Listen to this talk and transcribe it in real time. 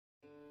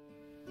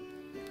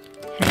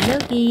Hello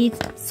kids,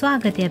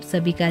 स्वागत है आप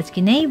सभी का आज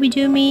की नई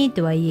वीडियो में।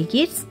 तो आइए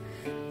किड्स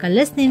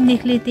कलर्स नेम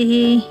देख लेते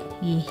हैं।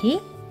 ये है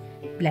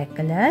black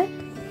colour,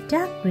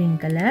 dark green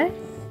colour,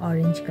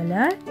 orange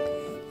colour,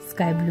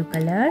 sky blue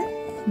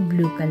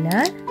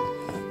colour,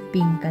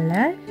 pink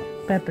colour,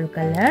 purple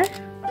colour,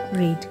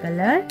 red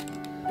colour,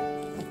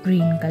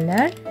 green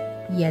colour,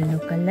 yellow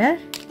colour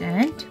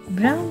and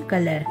brown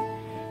colour.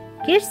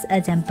 Kids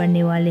आज हम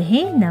पढ़ने वाले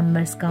हैं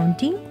नंबर्स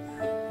काउंटिंग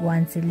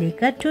 1 से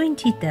लेकर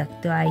 20 तक।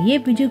 तो आइए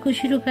वीडियो को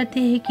शुरू करते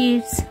हैं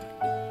किड्स।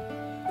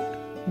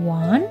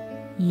 1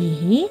 ये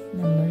है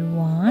नंबर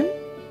 1,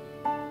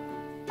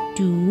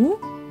 2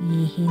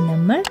 ये है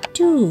नंबर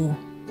 2,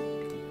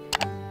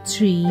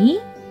 3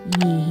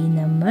 ये है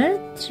नंबर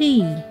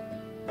 3,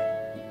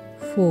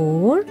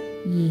 4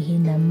 ये है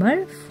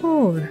नंबर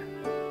 4,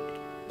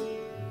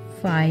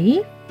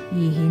 5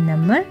 ये है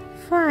नंबर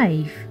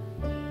 5,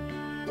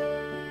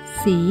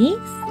 6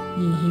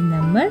 ये है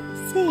नंबर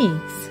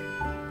 6,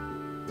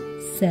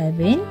 7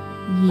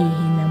 ये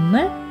है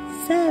नंबर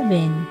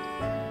 7,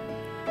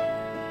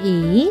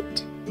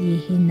 8 ये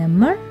है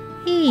नंबर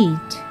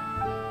 8,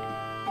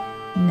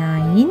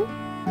 9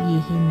 ये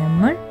है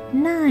नंबर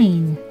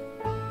 9,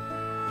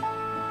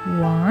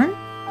 1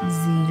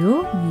 0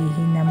 ये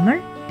है number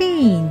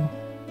 10,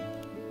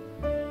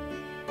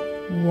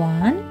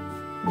 1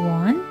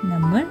 1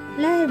 number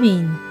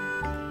 11,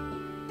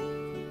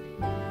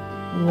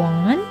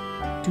 1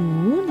 2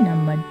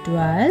 number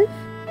 12,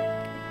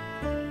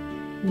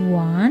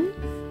 1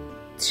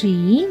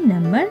 3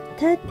 number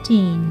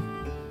 13,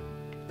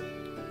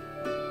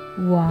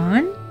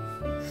 1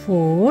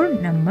 4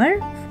 number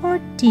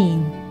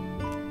 14,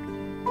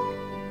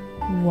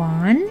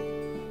 1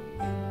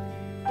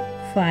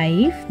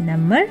 5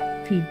 number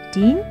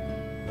 15,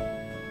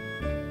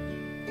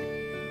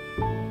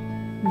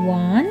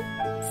 1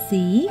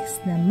 6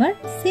 number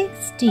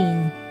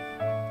 16,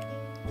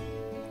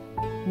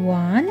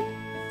 1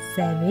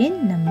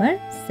 7 number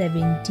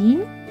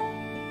 17,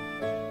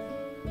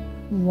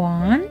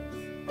 1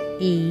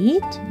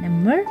 8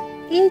 number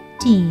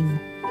 18,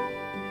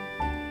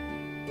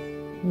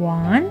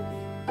 1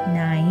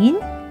 9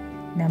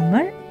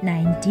 number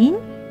 19,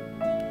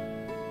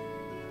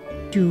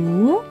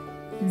 2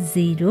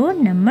 0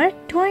 number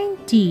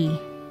 20,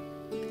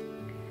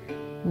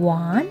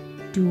 1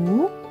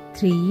 2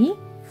 3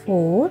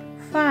 4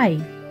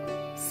 5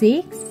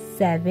 6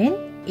 7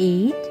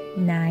 8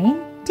 9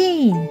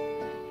 10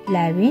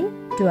 11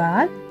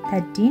 12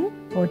 13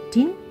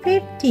 14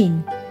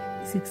 15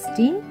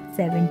 16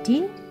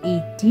 17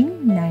 18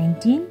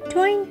 19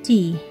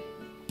 20